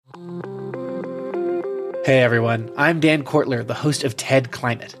Hey everyone, I'm Dan Kortler, the host of TED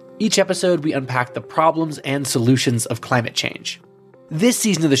Climate. Each episode, we unpack the problems and solutions of climate change. This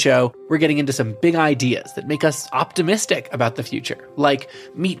season of the show, we're getting into some big ideas that make us optimistic about the future, like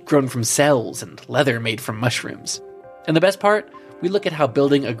meat grown from cells and leather made from mushrooms. And the best part, we look at how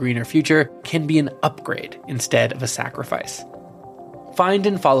building a greener future can be an upgrade instead of a sacrifice. Find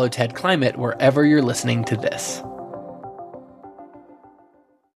and follow TED Climate wherever you're listening to this.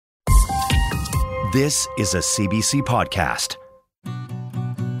 This is a CBC podcast.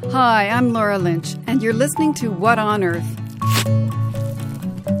 Hi, I'm Laura Lynch, and you're listening to What on Earth?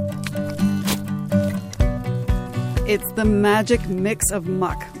 It's the magic mix of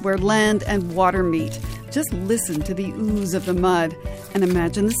muck where land and water meet. Just listen to the ooze of the mud and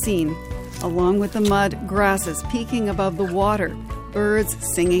imagine the scene. Along with the mud, grasses peeking above the water, birds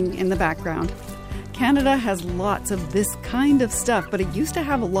singing in the background. Canada has lots of this kind of stuff, but it used to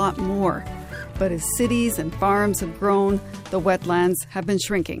have a lot more. But as cities and farms have grown, the wetlands have been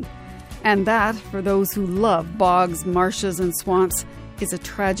shrinking. And that, for those who love bogs, marshes, and swamps, is a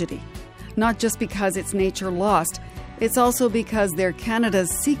tragedy. Not just because it's nature lost, it's also because they're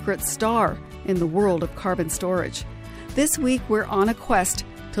Canada's secret star in the world of carbon storage. This week, we're on a quest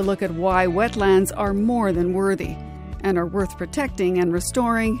to look at why wetlands are more than worthy and are worth protecting and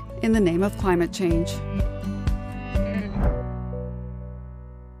restoring in the name of climate change.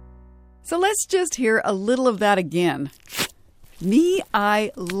 So let's just hear a little of that again. Me,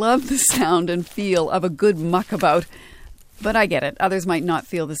 I love the sound and feel of a good muckabout, but I get it. Others might not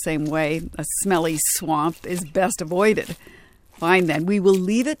feel the same way. A smelly swamp is best avoided. Fine then, we will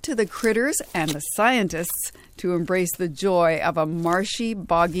leave it to the critters and the scientists to embrace the joy of a marshy,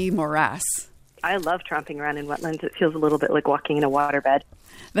 boggy morass. I love tromping around in wetlands. It feels a little bit like walking in a waterbed.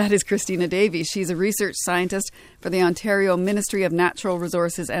 That is Christina Davies. She's a research scientist for the Ontario Ministry of Natural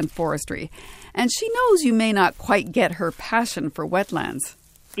Resources and Forestry. And she knows you may not quite get her passion for wetlands.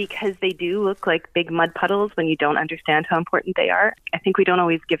 Because they do look like big mud puddles when you don't understand how important they are. I think we don't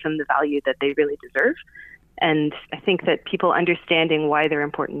always give them the value that they really deserve. And I think that people understanding why they're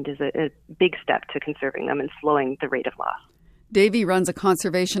important is a big step to conserving them and slowing the rate of loss. Davy runs a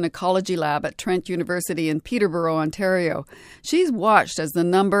conservation ecology lab at Trent University in Peterborough, Ontario. She's watched as the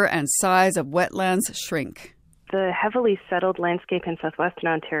number and size of wetlands shrink. The heavily settled landscape in southwestern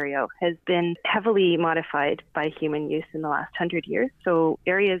Ontario has been heavily modified by human use in the last 100 years. So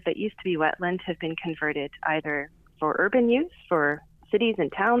areas that used to be wetland have been converted either for urban use, for cities and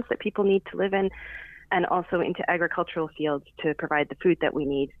towns that people need to live in, and also into agricultural fields to provide the food that we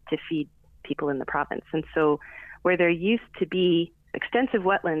need to feed people in the province. And so where there used to be extensive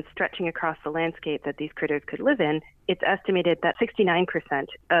wetlands stretching across the landscape that these critters could live in, it's estimated that 69%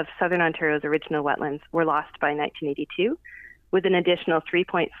 of southern Ontario's original wetlands were lost by 1982, with an additional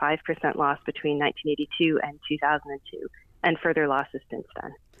 3.5% lost between 1982 and 2002, and further losses since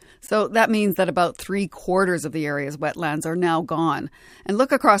then. So that means that about 3/4 of the area's wetlands are now gone. And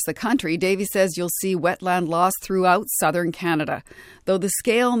look across the country, Davy says you'll see wetland loss throughout southern Canada. Though the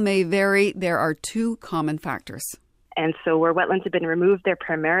scale may vary, there are two common factors. And so where wetlands have been removed, they're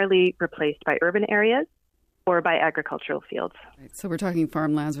primarily replaced by urban areas or by agricultural fields. Right, so we're talking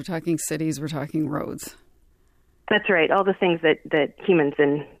farmlands, we're talking cities, we're talking roads. That's right, all the things that humans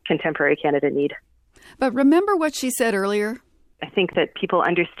in contemporary Canada need. But remember what she said earlier? I think that people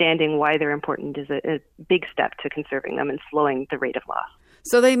understanding why they're important is a big step to conserving them and slowing the rate of loss.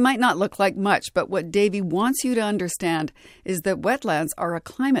 So they might not look like much, but what Davy wants you to understand is that wetlands are a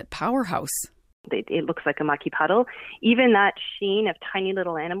climate powerhouse. It looks like a mucky puddle. Even that sheen of tiny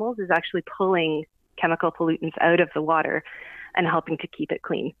little animals is actually pulling chemical pollutants out of the water and helping to keep it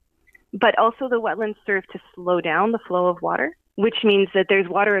clean. But also the wetlands serve to slow down the flow of water, which means that there's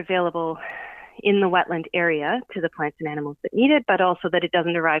water available in the wetland area to the plants and animals that need it, but also that it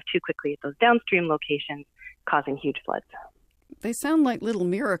doesn't arrive too quickly at those downstream locations, causing huge floods. They sound like little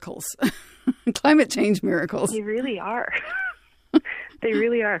miracles, climate change miracles. They really are. They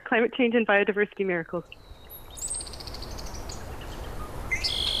really are. Climate change and biodiversity miracles.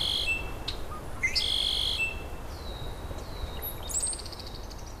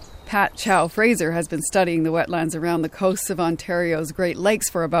 Pat Chow-Fraser has been studying the wetlands around the coasts of Ontario's Great Lakes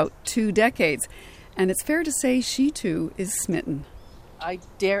for about 2 decades, and it's fair to say she too is smitten. I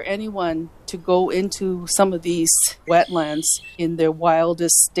dare anyone to go into some of these wetlands in their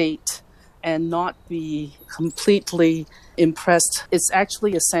wildest state and not be completely impressed. It's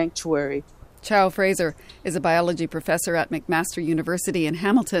actually a sanctuary. Chow-Fraser is a biology professor at McMaster University in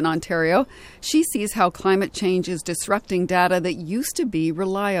Hamilton, Ontario. She sees how climate change is disrupting data that used to be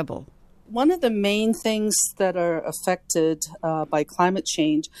reliable. One of the main things that are affected by climate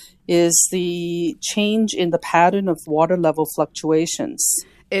change is the change in the pattern of water level fluctuations.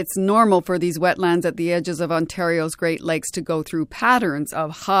 It's normal for these wetlands at the edges of Ontario's Great Lakes to go through patterns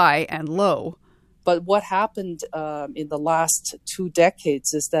of high and low. But what happened in the last 2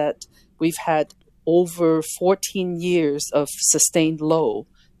 decades is that we've had over 14 years of sustained low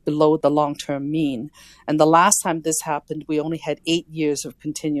below the long-term mean. And the last time this happened, we only had 8 years of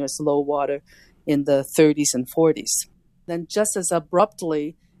continuous low water in the 30s and 40s. Then just as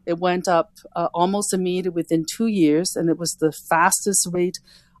abruptly, it went up almost immediately within 2 years, and it was the fastest rate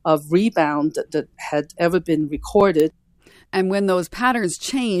of rebound that had ever been recorded. And when those patterns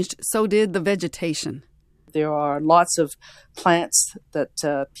changed, so did the vegetation. There are lots of plants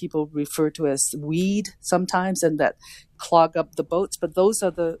that people refer to as weed sometimes and that clog up the boats, but those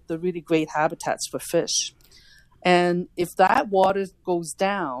are the really great habitats for fish. And if that water goes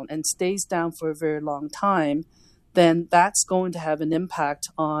down and stays down for a very long time, then that's going to have an impact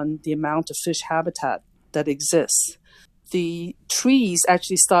on the amount of fish habitat that exists. The trees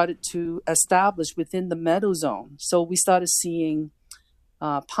actually started to establish within the meadow zone. So we started seeing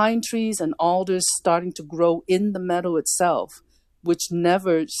pine trees and alders starting to grow in the meadow itself, which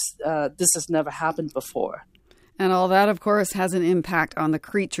this has never happened before. And all that, of course, has an impact on the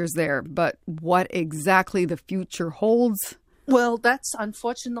creatures there. But what exactly the future holds? Well, that's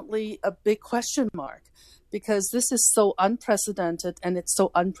unfortunately a big question mark, because this is so unprecedented and it's so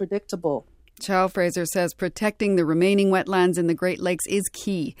unpredictable. Chow Fraser says protecting the remaining wetlands in the Great Lakes is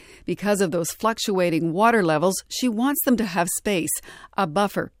key. Because of those fluctuating water levels, she wants them to have space, a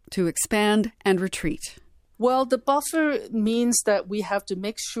buffer to expand and retreat. Well, the buffer means that we have to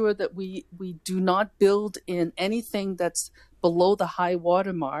make sure that we do not build in anything that's below the high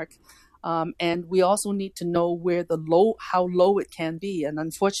water mark. And we also need to know how low it can be. And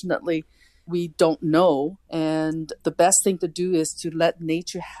unfortunately, we don't know. And the best thing to do is to let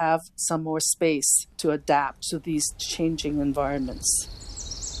nature have some more space to adapt to these changing environments.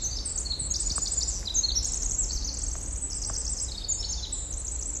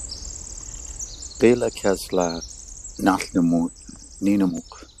 Bela Kesla Nachnamut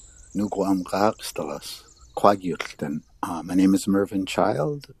Ninamuk Nuguam Gagstalas Quagyulten. My name is Mervyn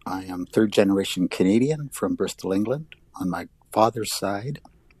Child. I am third generation Canadian from Bristol, England on my father's side.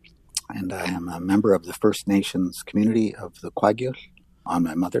 And I am a member of the First Nations community of the Quagyul on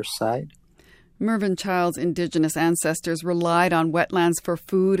my mother's side. Mervyn Child's Indigenous ancestors relied on wetlands for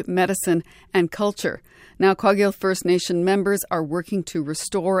food, medicine, and culture. Now, Quagyul First Nation members are working to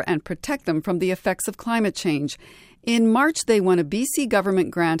restore and protect them from the effects of climate change. In March, they won a BC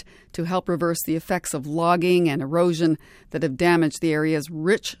government grant to help reverse the effects of logging and erosion that have damaged the area's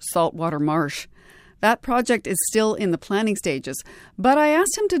rich saltwater marsh. That project is still in the planning stages, but I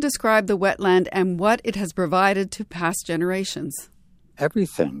asked him to describe the wetland and what it has provided to past generations.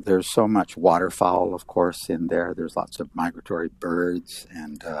 Everything. There's so much waterfowl, of course, in there. There's lots of migratory birds,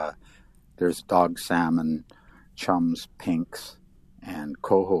 and there's dog salmon, chums, pinks, and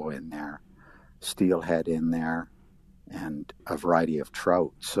coho in there, steelhead in there, and a variety of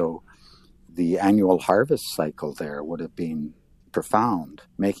trout. So the annual harvest cycle there would have been profound,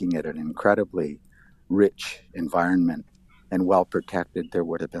 making it an incredibly rich environment and well protected. There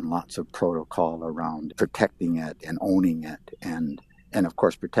would have been lots of protocol around protecting it and owning it and of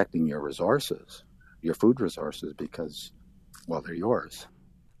course protecting your resources, your food resources, because, well, they're yours.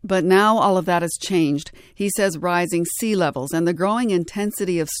 But now all of that has changed. He says rising sea levels and the growing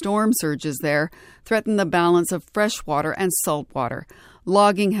intensity of storm surges there threaten the balance of fresh water and salt water.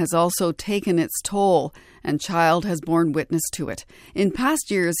 Logging has also taken its toll, and Child has borne witness to it. In past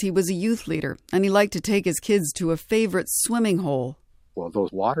years, he was a youth leader, and he liked to take his kids to a favorite swimming hole. Well,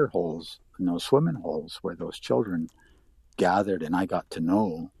 those water holes and those swimming holes where those children gathered and I got to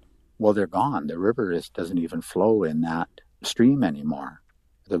know, well, they're gone. The river doesn't even flow in that stream anymore.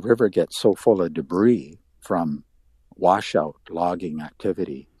 The river gets so full of debris from washout logging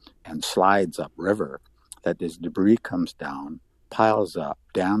activity and slides upriver that this debris comes down, piles up,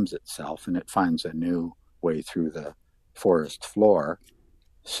 dams itself, and it finds a new way through the forest floor.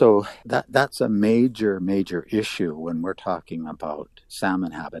 So that's a major issue when we're talking about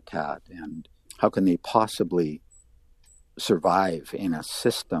salmon habitat and how can they possibly survive in a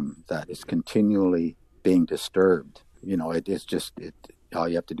system that is continually being disturbed. You know, it is just, all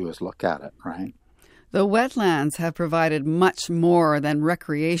you have to do is look at it, right? The wetlands have provided much more than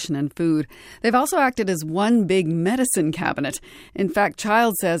recreation and food. They've also acted as one big medicine cabinet. In fact,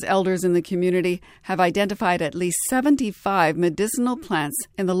 Child says elders in the community have identified at least 75 medicinal plants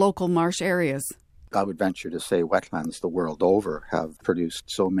in the local marsh areas. I would venture to say wetlands the world over have produced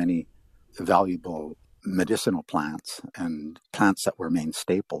so many valuable medicinal plants and plants that were main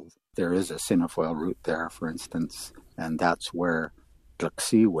staples. There is a cinnafoil root there, for instance, and that's where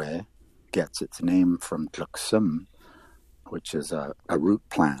Tluxiwe gets its name from Tluxum, which is a root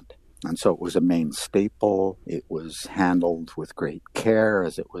plant. And so it was a main staple. It was handled with great care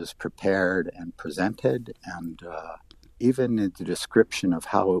as it was prepared and presented. And even in the description of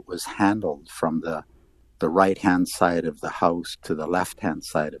how it was handled from the right-hand side of the house to the left-hand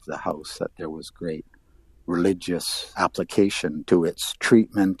side of the house, that there was great religious application to its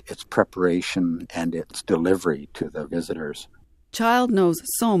treatment, its preparation, and its delivery to the visitors. Child knows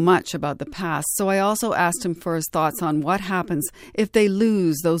so much about the past, so I also asked him for his thoughts on what happens if they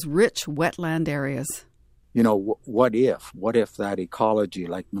lose those rich wetland areas. You know, what if that ecology,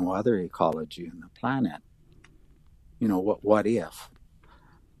 like no other ecology on the planet, you know, what if?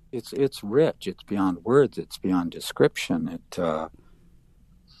 It's rich, it's beyond words, it's beyond description.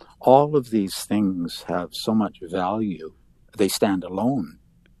 All of these things have so much value. They stand alone.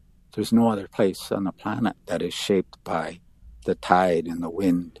 There's no other place on the planet that is shaped by the tide and the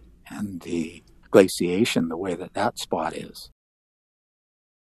wind and the glaciation the way that spot is.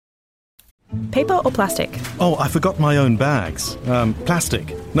 Paper or plastic? Oh, I forgot my own bags.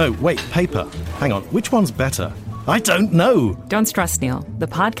 Plastic. No, wait, paper. Hang on, which one's better? I don't know. Don't stress, Neil. The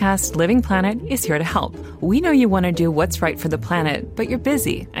podcast Living Planet is here to help. We know you want to do what's right for the planet, but you're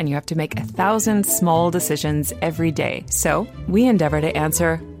busy and you have to make 1,000 small decisions every day. So we endeavor to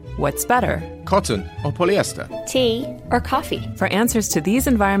answer, what's better? Cotton or polyester? Tea or coffee? For answers to these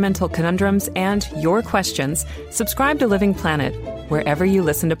environmental conundrums and your questions, subscribe to Living Planet wherever you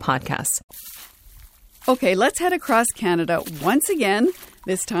listen to podcasts. Okay, let's head across Canada once again,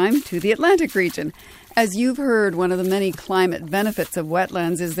 this time to the Atlantic region. As you've heard, one of the many climate benefits of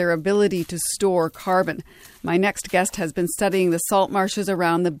wetlands is their ability to store carbon. My next guest has been studying the salt marshes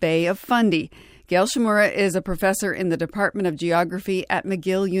around the Bay of Fundy. Gail Shimura is a professor in the Department of Geography at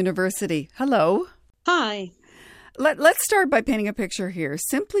McGill University. Hello. Hi. Let's start by painting a picture here.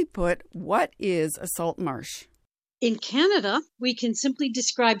 Simply put, what is a salt marsh? In Canada, we can simply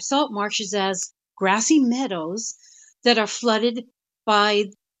describe salt marshes as grassy meadows that are flooded by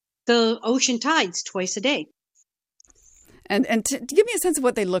the ocean tides twice a day. And to give me a sense of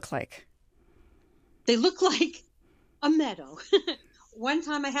what they look like. They look like a meadow. One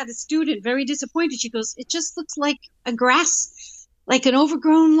time I had a student very disappointed. She goes, it just looks like a grass, like an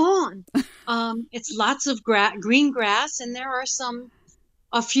overgrown lawn. It's lots of green grass, and there are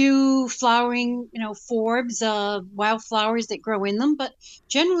a few flowering, forbs, wildflowers that grow in them, but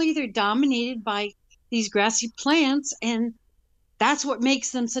generally they're dominated by these grassy plants, and that's what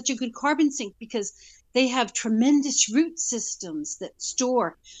makes them such a good carbon sink, because they have tremendous root systems that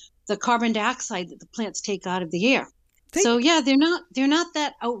store the carbon dioxide that the plants take out of the air. So yeah, they're not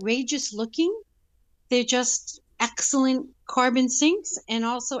that outrageous looking. They're just excellent carbon sinks and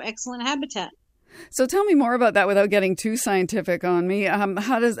also excellent habitat. So tell me more about that without getting too scientific on me.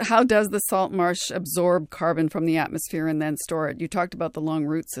 How does the salt marsh absorb carbon from the atmosphere and then store it? You talked about the long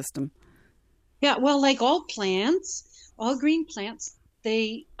root system. Yeah, well, like all plants, all green plants,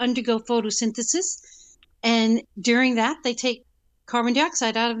 they undergo photosynthesis, and during that they take carbon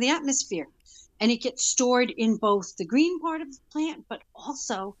dioxide out of the atmosphere, and it gets stored in both the green part of the plant, but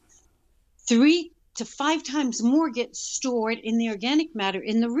also 3 to 5 times more gets stored in the organic matter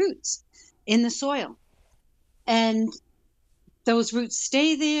in the roots, in the soil. And those roots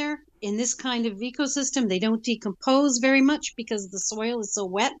stay there in this kind of ecosystem. They don't decompose very much because the soil is so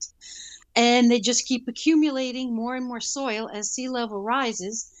wet. And they just keep accumulating more and more soil as sea level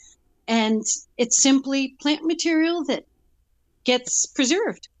rises. And it's simply plant material that gets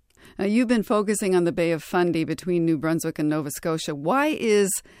preserved. Now, you've been focusing on the Bay of Fundy between New Brunswick and Nova Scotia. Why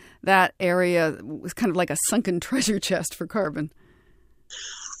is that area kind of like a sunken treasure chest for carbon?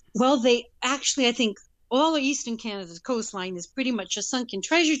 Well, I think all of Eastern Canada's coastline is pretty much a sunken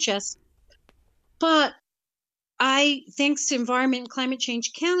treasure chest. But thanks to Environment and Climate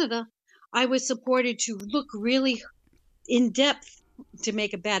Change Canada, I was supported to look really in depth, to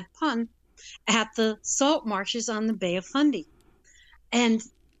make a bad pun, at the salt marshes on the Bay of Fundy. And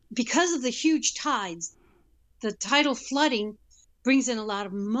because of the huge tides, the tidal flooding brings in a lot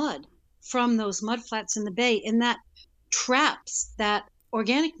of mud from those mud flats in the bay, and that traps that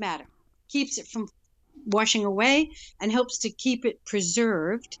organic matter, keeps it from washing away, and helps to keep it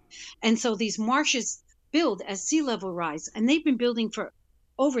preserved. And so these marshes build as sea level rise, and they've been building for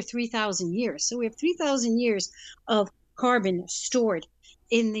over 3,000 years. So we have 3,000 years of carbon stored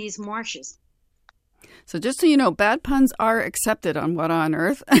in these marshes. So just so you know, bad puns are accepted on What on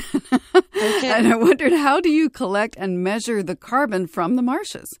Earth. Okay. And I wondered, how do you collect and measure the carbon from the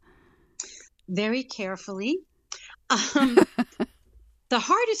marshes? very carefully. The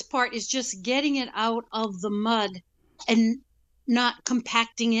hardest part is just getting it out of the mud and not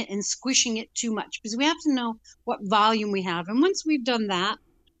compacting it and squishing it too much, because we have to know what volume we have. And once we've done that,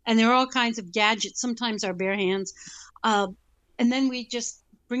 and there are all kinds of gadgets, sometimes our bare hands, and then we just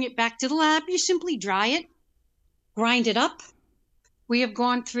bring it back to the lab. You simply dry it, grind it up. We have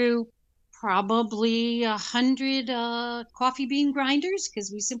gone through probably 100 coffee bean grinders,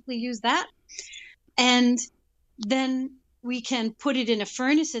 because we simply use that. And then we can put it in a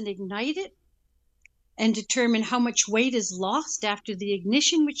furnace and ignite it and determine how much weight is lost after the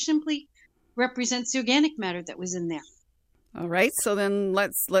ignition, which simply represents the organic matter that was in there. All right, so then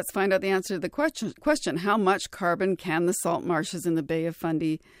let's find out the answer to the question. How much carbon can the salt marshes in the Bay of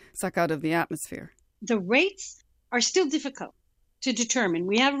Fundy suck out of the atmosphere? The rates are still difficult to determine.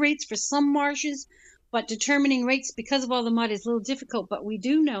 We have rates for some marshes, but determining rates because of all the mud is a little difficult. But we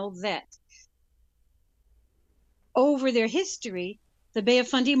do know that over their history, the Bay of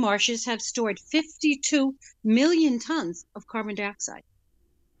Fundy marshes have stored 52 million tons of carbon dioxide.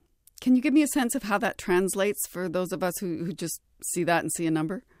 Can you give me a sense of how that translates for those of us who just see that and see a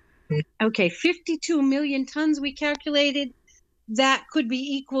number? Okay, 52 million tons we calculated. That could be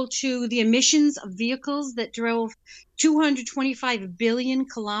equal to the emissions of vehicles that drove 225 billion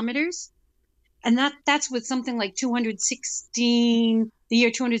kilometers. And that's with something like the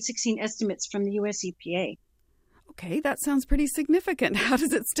year 216 estimates from the US EPA. Okay, that sounds pretty significant. How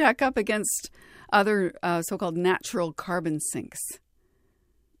does it stack up against other so-called natural carbon sinks?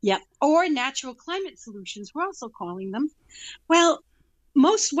 Yep, or natural climate solutions, we're also calling them. Well,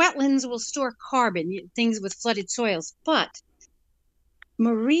 most wetlands will store carbon, things with flooded soils, but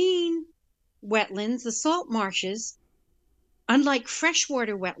marine wetlands, the salt marshes, unlike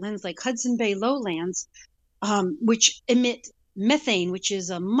freshwater wetlands like Hudson Bay lowlands, which emit methane, which is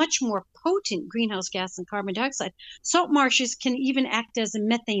a much more potent greenhouse gas than carbon dioxide, salt marshes can even act as a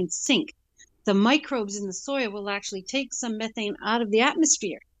methane sink. The microbes in the soil will actually take some methane out of the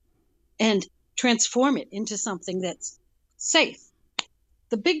atmosphere and transform it into something that's safe.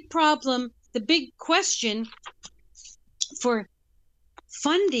 The big problem, the big question for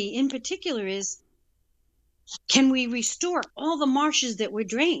Fundy in particular is, can we restore all the marshes that were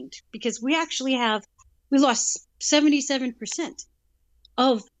drained? Because we lost 77%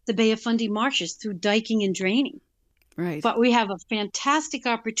 of the Bay of Fundy marshes through diking and draining. Right. But we have a fantastic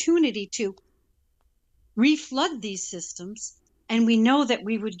opportunity to reflood these systems, and we know that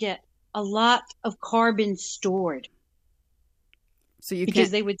we would get a lot of carbon stored. Because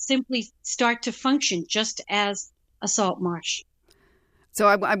they would simply start to function just as a salt marsh. So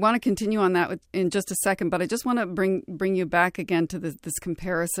I want to continue on that in just a second, but I just want to bring you back again to this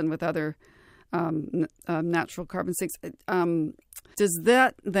comparison with other natural carbon sinks. Does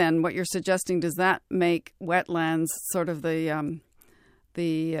that then, what you're suggesting, does that make wetlands sort of the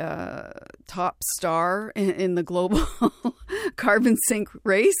top star in the global carbon sink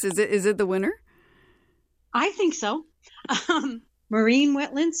race? Is it the winner? I think so. Marine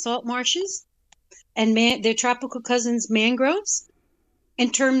wetlands, salt marshes, and their tropical cousins, mangroves, in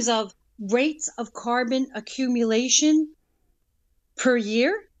terms of rates of carbon accumulation per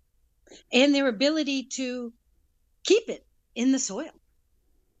year and their ability to keep it in the soil.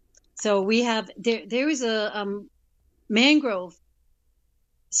 So we have, there is a mangrove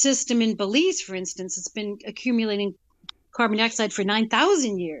system in Belize, for instance. It's been accumulating carbon dioxide for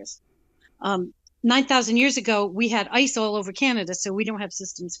 9,000 years. 9,000 years ago, we had ice all over Canada, so we don't have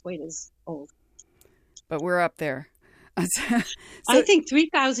systems quite as old. But we're up there. I think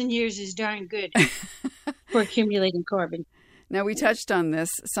 3,000 years is darn good for accumulating carbon. Now, we touched on this.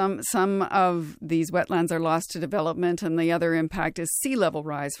 Some of these wetlands are lost to development, and the other impact is sea level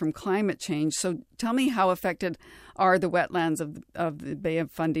rise from climate change. So tell me, how affected are the wetlands of the Bay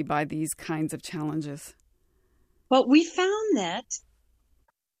of Fundy by these kinds of challenges? Well, we found that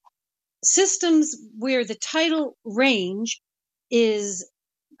systems where the tidal range is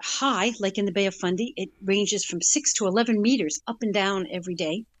high, like in the Bay of Fundy, it ranges from 6 to 11 meters up and down every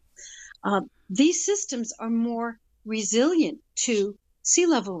day. These systems are more resilient to sea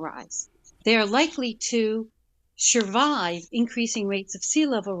level rise. They are likely to survive increasing rates of sea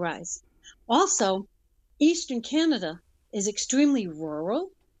level rise. Also, Eastern Canada is extremely rural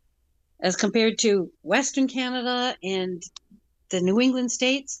as compared to Western Canada and the New England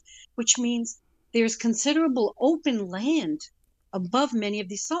states, which means there's considerable open land above many of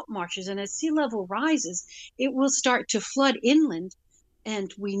these salt marshes. And as sea level rises, it will start to flood inland.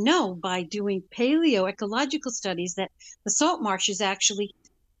 And we know by doing paleoecological studies that the salt marshes actually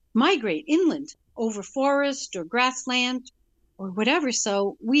migrate inland over forest or grassland or whatever.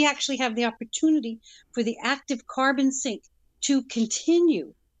 So we actually have the opportunity for the active carbon sink to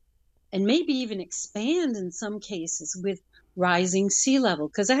continue and maybe even expand in some cases with rising sea level,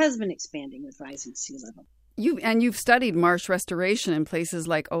 because it has been expanding with rising sea level. You've studied marsh restoration in places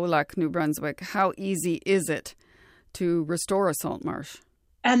like Olac, New Brunswick. How easy is it to restore a salt marsh?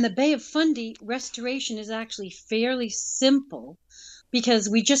 And the Bay of Fundy restoration is actually fairly simple, because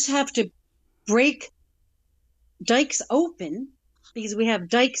we just have to break dikes open, because we have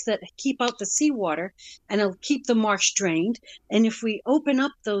dikes that keep out the seawater and it'll keep the marsh drained. And if we open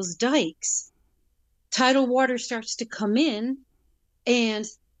up those dikes, tidal water starts to come in and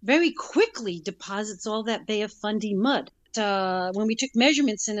very quickly deposits all that Bay of Fundy mud. When we took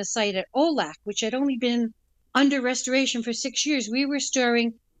measurements in a site at Olac, which had only been under restoration for 6 years, we were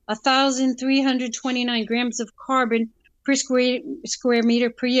storing 1,329 grams of carbon per square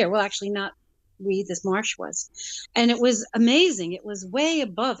meter per year. Well, actually not we, this marsh was. And it was amazing. It was way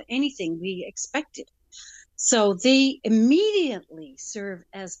above anything we expected. So they immediately serve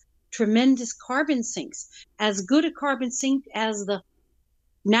as tremendous carbon sinks, as good a carbon sink as the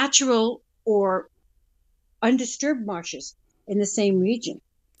natural or undisturbed marshes in the same region.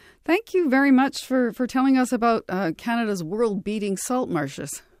 Thank you very much for telling us about Canada's world-beating salt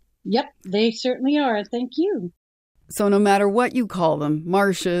marshes. Yep, they certainly are. Thank you. So no matter what you call them,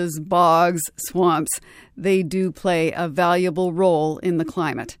 marshes, bogs, swamps, they do play a valuable role in the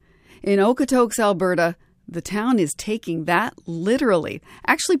climate. In Okotoks, Alberta, the town is taking that literally,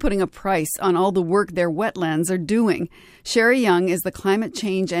 actually putting a price on all the work their wetlands are doing. Sherry Young is the climate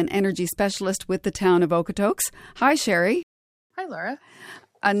change and energy specialist with the town of Okotoks. Hi, Sherry. Hi, Laura.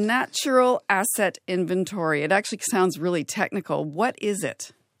 A natural asset inventory. It actually sounds really technical. What is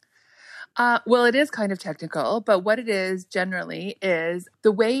it? Well, it is kind of technical, but what it is generally is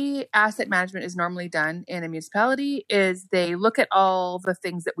the way asset management is normally done in a municipality is they look at all the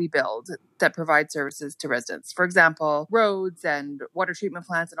things that we build that provide services to residents. For example, roads and water treatment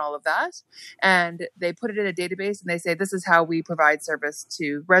plants and all of that. And they put it in a database and they say, this is how we provide service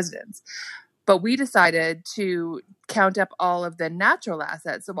to residents. But we decided to count up all of the natural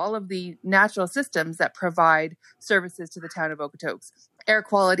assets, so all of the natural systems that provide services to the town of Okotoks, air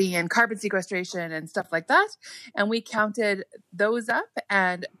quality and carbon sequestration and stuff like that. And we counted those up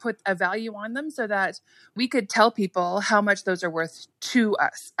and put a value on them so that we could tell people how much those are worth to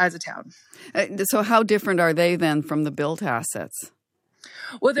us as a town. So how different are they then from the built assets?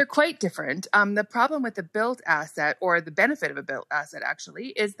 Well, they're quite different. The problem with the built asset, or the benefit of a built asset actually,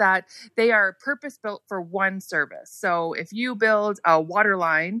 is that they are purpose-built for one service. So if you build a water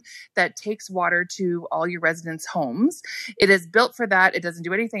line that takes water to all your residents' homes, it is built for that. It doesn't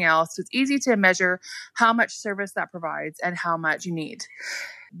do anything else. So it's easy to measure how much service that provides and how much you need.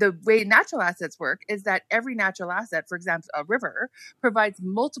 The way natural assets work is that every natural asset, for example, a river, provides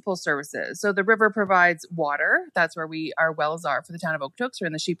multiple services. So the river provides water. That's where our wells are for the town of Okotoks. We're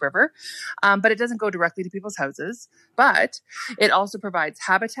in the Sheep River. But it doesn't go directly to people's houses. But it also provides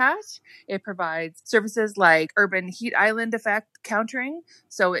habitat. It provides services like urban heat island effect countering.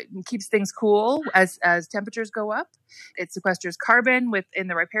 So it keeps things cool as temperatures go up. It sequesters carbon within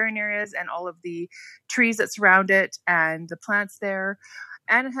the riparian areas and all of the trees that surround it and the plants there.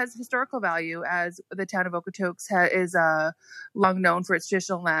 And it has historical value, as the town of Okotoks is long known for its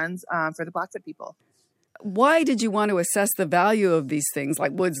traditional lands for the Blackfoot people. Why did you want to assess the value of these things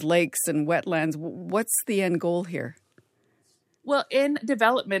like woods, lakes, and wetlands? What's the end goal here? Well, in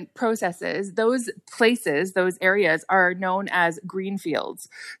development processes, those places, those areas are known as green fields.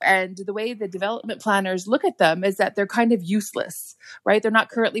 And the way the development planners look at them is that they're kind of useless, right? They're not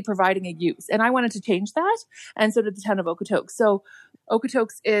currently providing a use. And I wanted to change that. And so did the town of Okotoks. So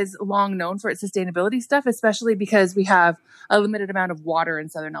Okotoks is long known for its sustainability stuff, especially because we have a limited amount of water in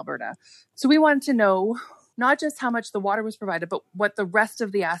southern Alberta. So we wanted to know not just how much the water was provided, but what the rest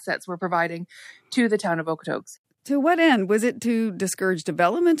of the assets were providing to the town of Okotoks. To what end? Was it to discourage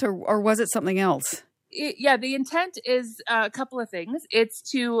development or was it something else? The intent is a couple of things. It's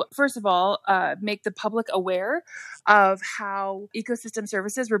to, first of all, make the public aware of how ecosystem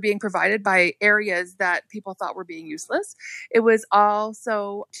services were being provided by areas that people thought were being useless. It was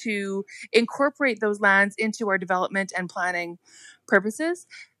also to incorporate those lands into our development and planning purposes.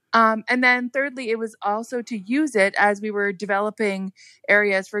 And then thirdly, it was also to use it as we were developing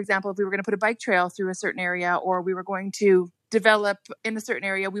areas. For example, if we were going to put a bike trail through a certain area, or we were going to develop in a certain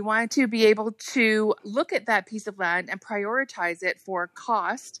area, we wanted to be able to look at that piece of land and prioritize it for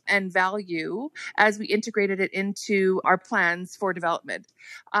cost and value as we integrated it into our plans for development.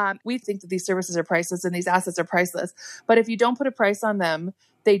 We think that these services are priceless and these assets are priceless, but if you don't put a price on them,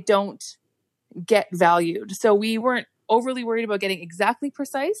 they don't get valued. So we weren't overly worried about getting exactly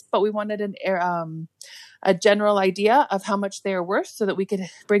precise, but we wanted a general idea of how much they are worth so that we could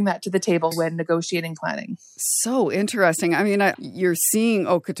bring that to the table when negotiating planning. So interesting. I mean, you're seeing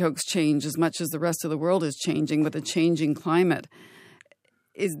Okotoks change as much as the rest of the world is changing with a changing climate.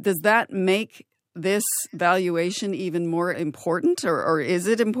 Does that make this valuation even more important, or is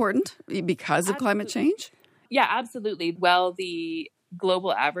it important because of climate change? Yeah, absolutely. Well, the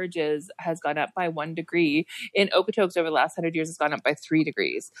global average has gone up by 1 degree. In Okotoks over the last 100 years, it's gone up by 3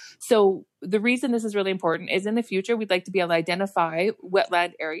 degrees. So the reason this is really important is in the future, we'd like to be able to identify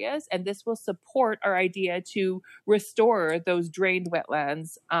wetland areas, and this will support our idea to restore those drained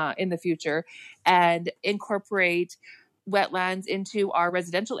wetlands in the future and incorporate wetlands into our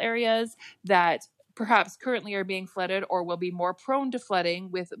residential areas that perhaps currently are being flooded or will be more prone to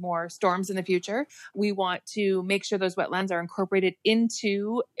flooding with more storms in the future. We want to make sure those wetlands are incorporated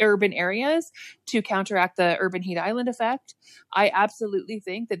into urban areas to counteract the urban heat island effect. I absolutely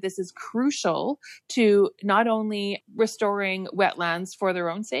think that this is crucial to not only restoring wetlands for their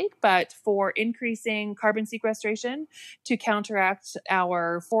own sake, but for increasing carbon sequestration to counteract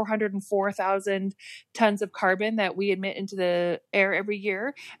our 404,000 tons of carbon that we emit into the air every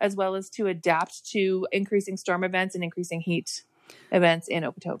year, as well as to adapt to increasing storm events and increasing heat events in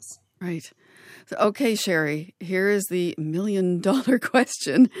Okotoks. Right. So, okay, Sherry, here is the $1 million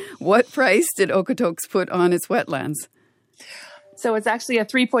question. What price did Okotoks put on its wetlands? So it's actually a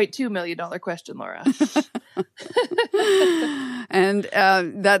 $3.2 million question, Laura. And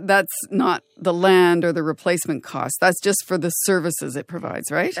that's not the land or the replacement cost. That's just for the services it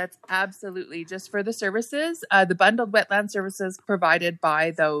provides, right? That's absolutely just for the services, the bundled wetland services provided by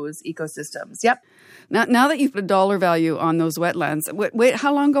those ecosystems. Yep. Now that you've put a dollar value on those wetlands, wait,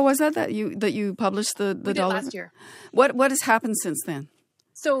 how long ago was that you published the dollar? Last year. What has happened since then?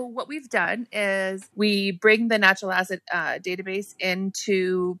 So what we've done is we bring the natural asset database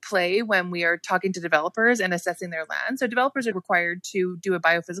into play when we are talking to developers and assessing their land. So developers are required to do a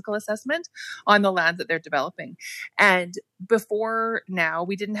biophysical assessment on the land that they're developing. And before now,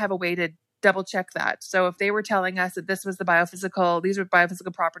 we didn't have a way to double check that. So if they were telling us that these were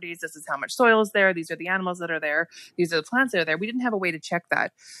biophysical properties, this is how much soil is there, these are the animals that are there, these are the plants that are there, we didn't have a way to check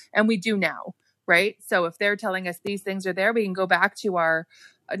that. And we do now. Right? So if they're telling us these things are there, we can go back to our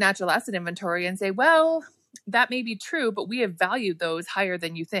natural asset inventory and say, well, that may be true, but we have valued those higher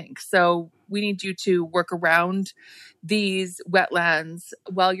than you think. So we need you to work around these wetlands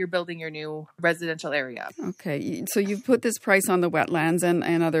while you're building your new residential area. Okay. So you've put this price on the wetlands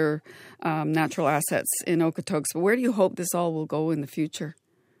and other natural assets in Okotoks. But where do you hope this all will go in the future?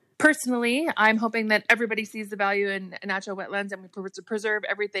 Personally, I'm hoping that everybody sees the value in natural wetlands and we preserve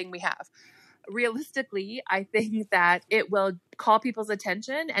everything we have. Realistically, I think that it will call people's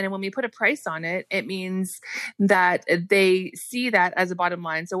attention. And when we put a price on it, it means that they see that as a bottom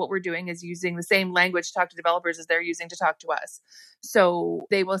line. So what we're doing is using the same language to talk to developers as they're using to talk to us. So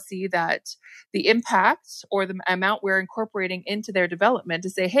they will see that the impact or the amount we're incorporating into their development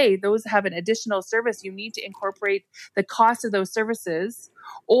to say, hey, those have an additional service. You need to incorporate the cost of those services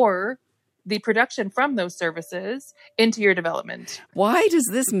or the production from those services into your development. Why does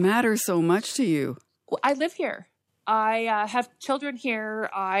this matter so much to you? Well, I live here. I have children here.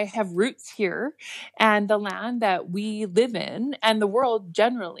 I have roots here. And the land that we live in and the world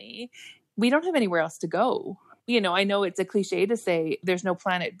generally, we don't have anywhere else to go. You know, I know it's a cliche to say there's no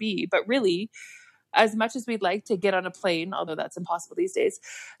planet B, but really, as much as we'd like to get on a plane, although that's impossible these days,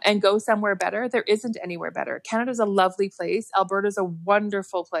 and go somewhere better, there isn't anywhere better. Canada's a lovely place. Alberta's a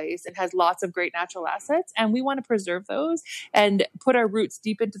wonderful place. It has lots of great natural assets, and we want to preserve those and put our roots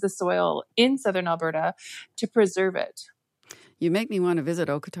deep into the soil in southern Alberta to preserve it. You make me want to visit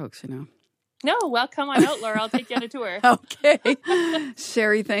Okotoks, you know. No, well, come on out, Laura. I'll take you on a tour. Okay.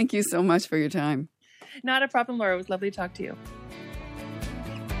 Sherry, thank you so much for your time. Not a problem, Laura. It was lovely to talk to you.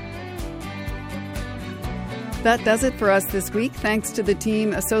 That does it for us this week. Thanks to the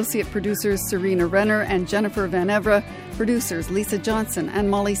team, associate producers Serena Renner and Jennifer Van Evra, producers Lisa Johnson and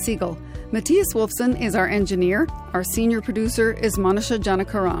Molly Siegel. Matthias Wolfson is our engineer. Our senior producer is Monisha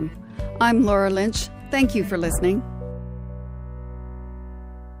Janakaram. I'm Laura Lynch. Thank you for listening.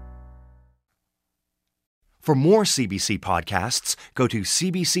 For more CBC podcasts, go to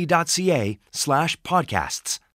cbc.ca/podcasts.